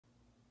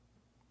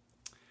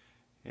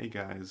Hey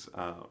guys,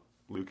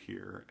 Luke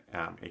here,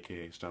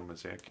 aka Stone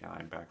Mosaic, and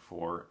I'm back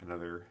for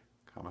another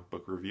comic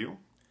book review.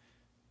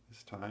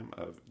 This time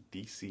of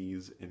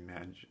DC's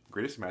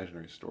Greatest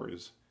Imaginary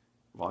Stories,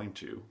 Volume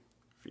 2,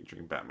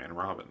 featuring Batman and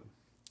Robin.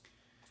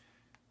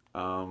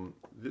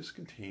 This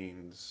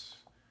contains,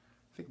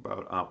 I think,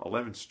 about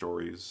 11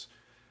 stories,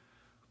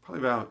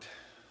 probably about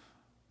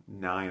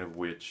 9 of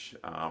which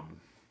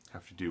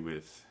have to do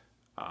with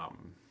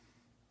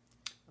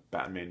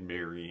Batman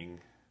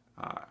marrying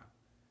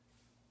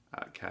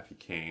Kathy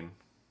Kane,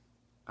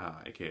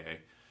 aka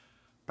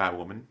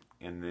Batwoman,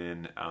 and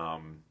then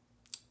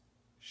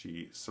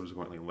she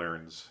subsequently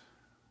learns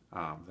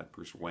that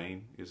Bruce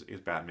Wayne is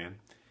Batman,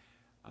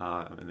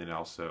 and then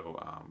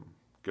also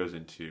goes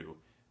into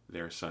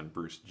their son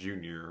Bruce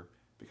Jr.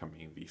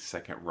 becoming the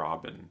second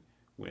Robin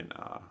when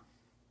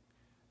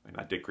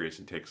Dick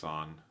Grayson takes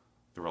on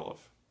the role of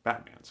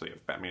Batman. So you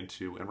have Batman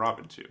 2 and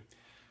Robin 2.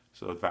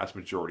 So the vast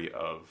majority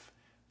of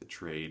the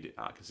trade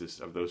consists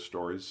of those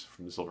stories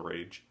from the Silver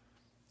Age.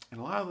 And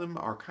a lot of them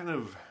are kind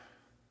of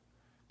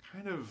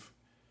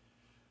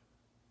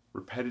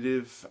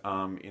repetitive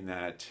in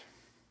that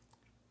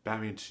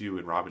Batman 2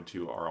 and Robin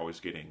 2 are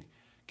always getting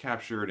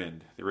captured,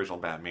 and the original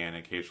Batman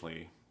and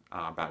occasionally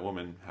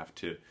Batwoman have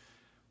to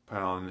put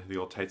on the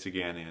old tights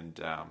again and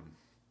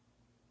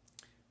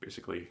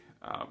basically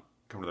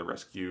come to the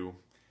rescue.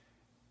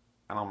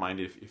 I don't mind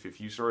if a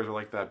few stories are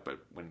like that, but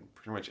when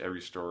pretty much every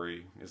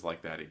story is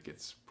like that, it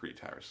gets pretty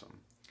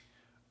tiresome.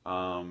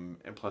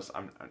 And plus,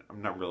 I'm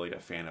not really a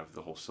fan of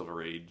the whole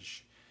Silver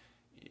Age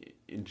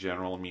in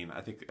general. I mean, I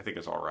think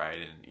it's all right,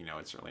 and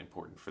it's certainly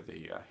important for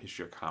the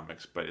history of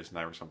comics, but it's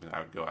never something I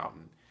would go out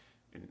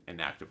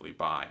and actively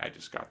buy. I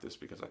just got this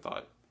because I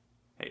thought,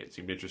 hey, it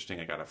seemed interesting.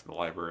 I got it from the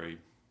library,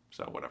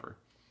 so whatever.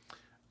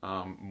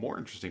 More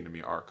interesting to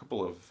me are a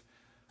couple of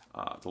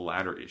the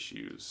latter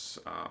issues.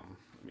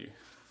 Let me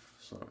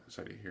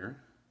cite it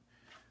here.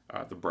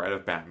 The Bride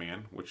of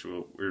Batman, which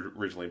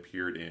originally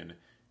appeared in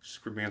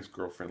Superman's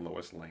Girlfriend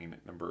Lois Lane,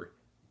 number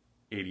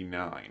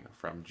 89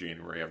 from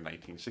January of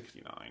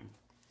 1969.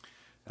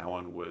 That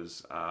one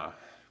was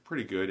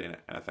pretty good, and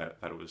I thought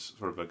it was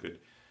sort of a good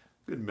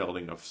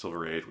melding of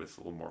Silver Age with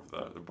a little more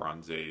of the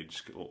Bronze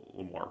Age, a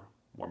little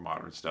more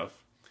modern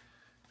stuff.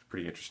 It's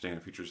pretty interesting.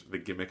 It features the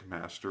Gimmick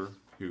Master,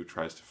 who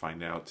tries to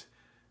find out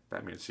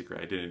Batman's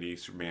secret identity.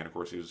 Superman, of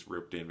course, he was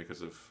roped in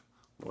because of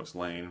Lois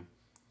Lane.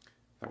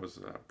 That was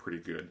pretty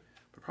good.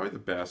 But probably the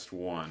best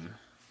one,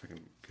 if I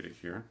can get it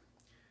here,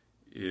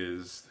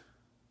 is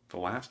the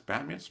last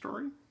Batman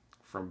story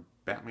from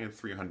Batman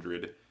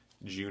 300,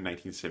 June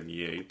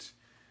 1978.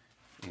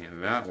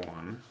 And that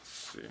one, let's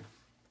see,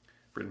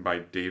 written by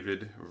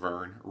David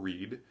Verne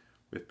Reed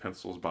with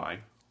pencils by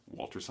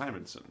Walter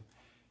Simonson.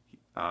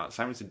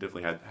 Simonson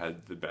definitely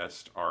had the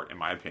best art, in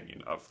my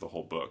opinion, of the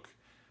whole book.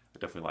 I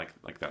definitely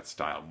like that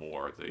style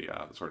more, the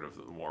sort of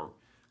the more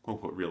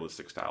quote-unquote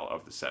realistic style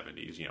of the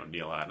 70s,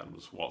 Neil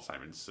Adams, Walt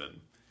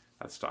Simonson,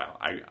 that style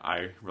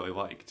I really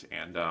liked.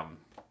 And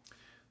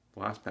the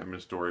last Batman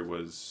story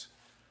was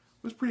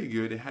pretty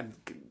good. It had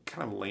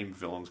kind of lame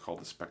villains called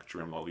the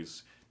Spectrum, all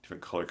these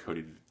different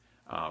color-coded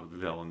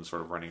villains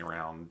sort of running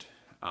around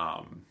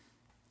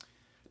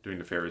doing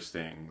nefarious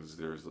things.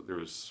 There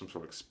was some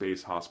sort of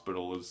space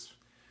hospital. It was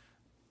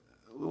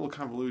a little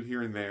convoluted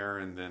here and there,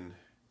 and then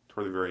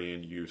toward the very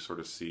end you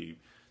sort of see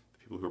the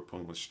people who are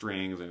pulling with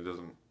strings, and it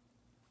doesn't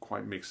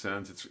quite make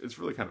sense. It's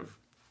really kind of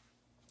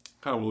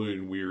convoluted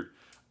and weird.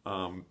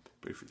 But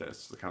if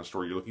that's the kind of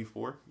story you're looking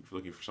for, if you're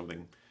looking for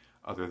something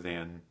other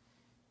than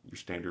your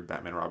standard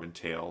Batman Robin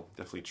tale,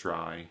 definitely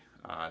try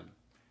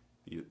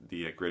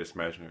the Greatest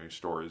Imaginary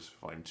Stories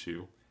Volume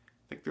 2. I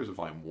think there's a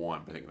Volume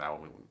 1, but I think that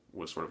one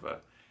was sort of an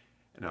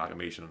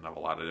amalgamation of a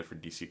lot of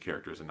different DC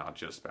characters and not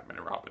just Batman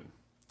and Robin.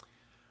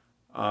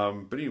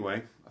 But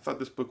anyway, I thought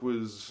this book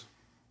was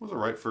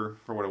alright for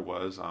what it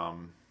was.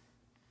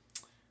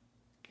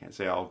 Can't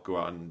say I'll go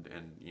out and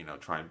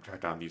try and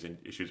track down these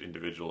issues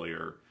individually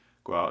or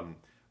go out and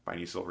buy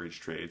any Silver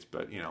Age trades,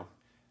 but it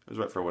was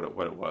right for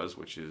what it was,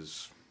 which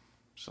is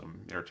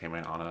some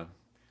entertainment on a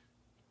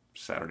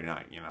Saturday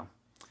night.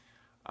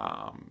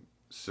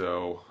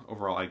 So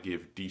overall, I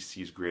give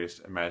DC's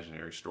Greatest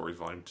Imaginary Stories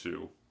Volume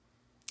 2.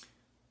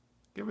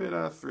 Give it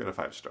 3 out of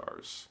 5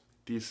 stars.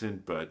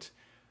 Decent, but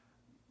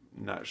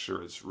not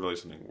sure it's really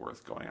something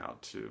worth going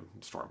out to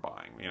the store and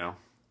buying.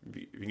 If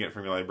you can get it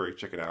from your library,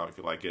 check it out. If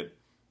you like it,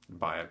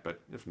 buy it.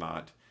 But if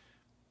not,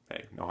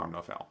 hey, no harm,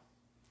 no foul.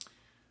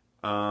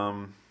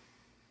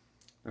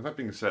 With that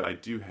being said, I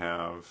do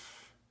have.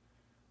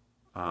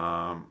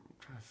 I'm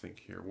trying to think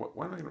here.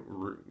 What am I going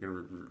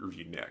to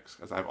review next?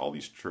 Because I have all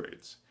these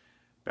trades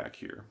back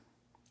here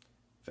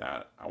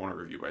that I want to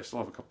review, but I still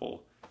have a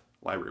couple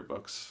library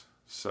books.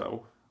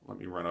 So let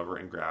me run over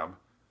and grab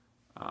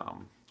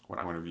what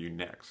I want to review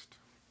next.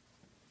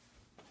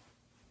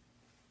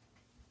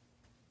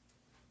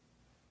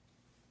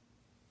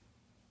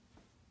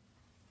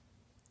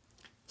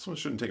 This one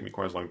shouldn't take me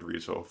quite as long to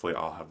read, so hopefully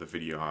I'll have the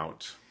video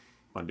out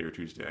Monday or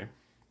Tuesday.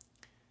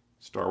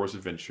 Star Wars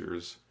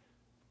Adventures,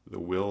 The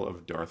Will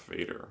of Darth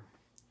Vader.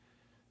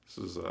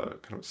 This is a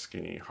kind of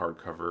skinny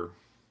hardcover,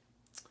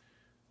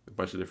 a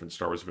bunch of different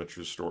Star Wars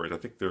Adventures stories. I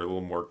think they're a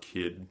little more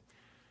kid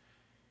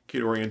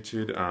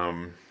oriented,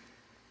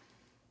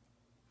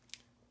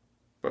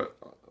 but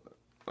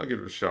I'll give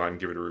it a shot and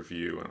give it a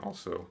review, and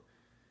also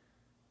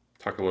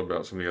talk a little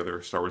about some of the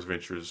other Star Wars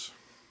Adventures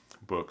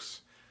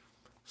books.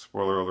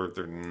 Spoiler alert,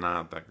 they're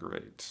not that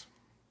great.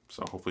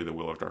 So hopefully the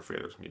Will of Darth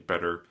Vader is going to be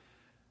better.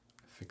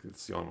 I think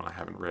it's the only one I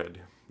haven't read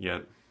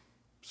yet.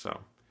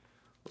 So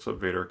let's hope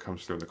Vader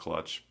comes through in the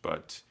clutch,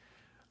 but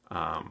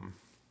not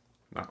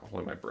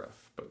holding my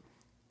breath, but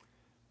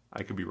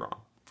I could be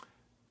wrong.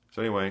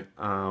 So anyway,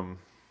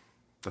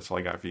 that's all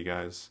I got for you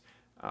guys.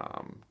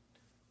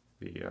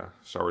 The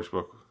Star Wars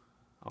book,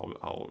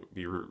 I'll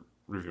be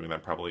reviewing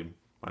that probably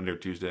Monday or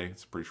Tuesday.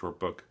 It's a pretty short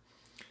book.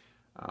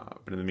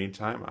 But in the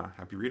meantime,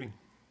 happy reading.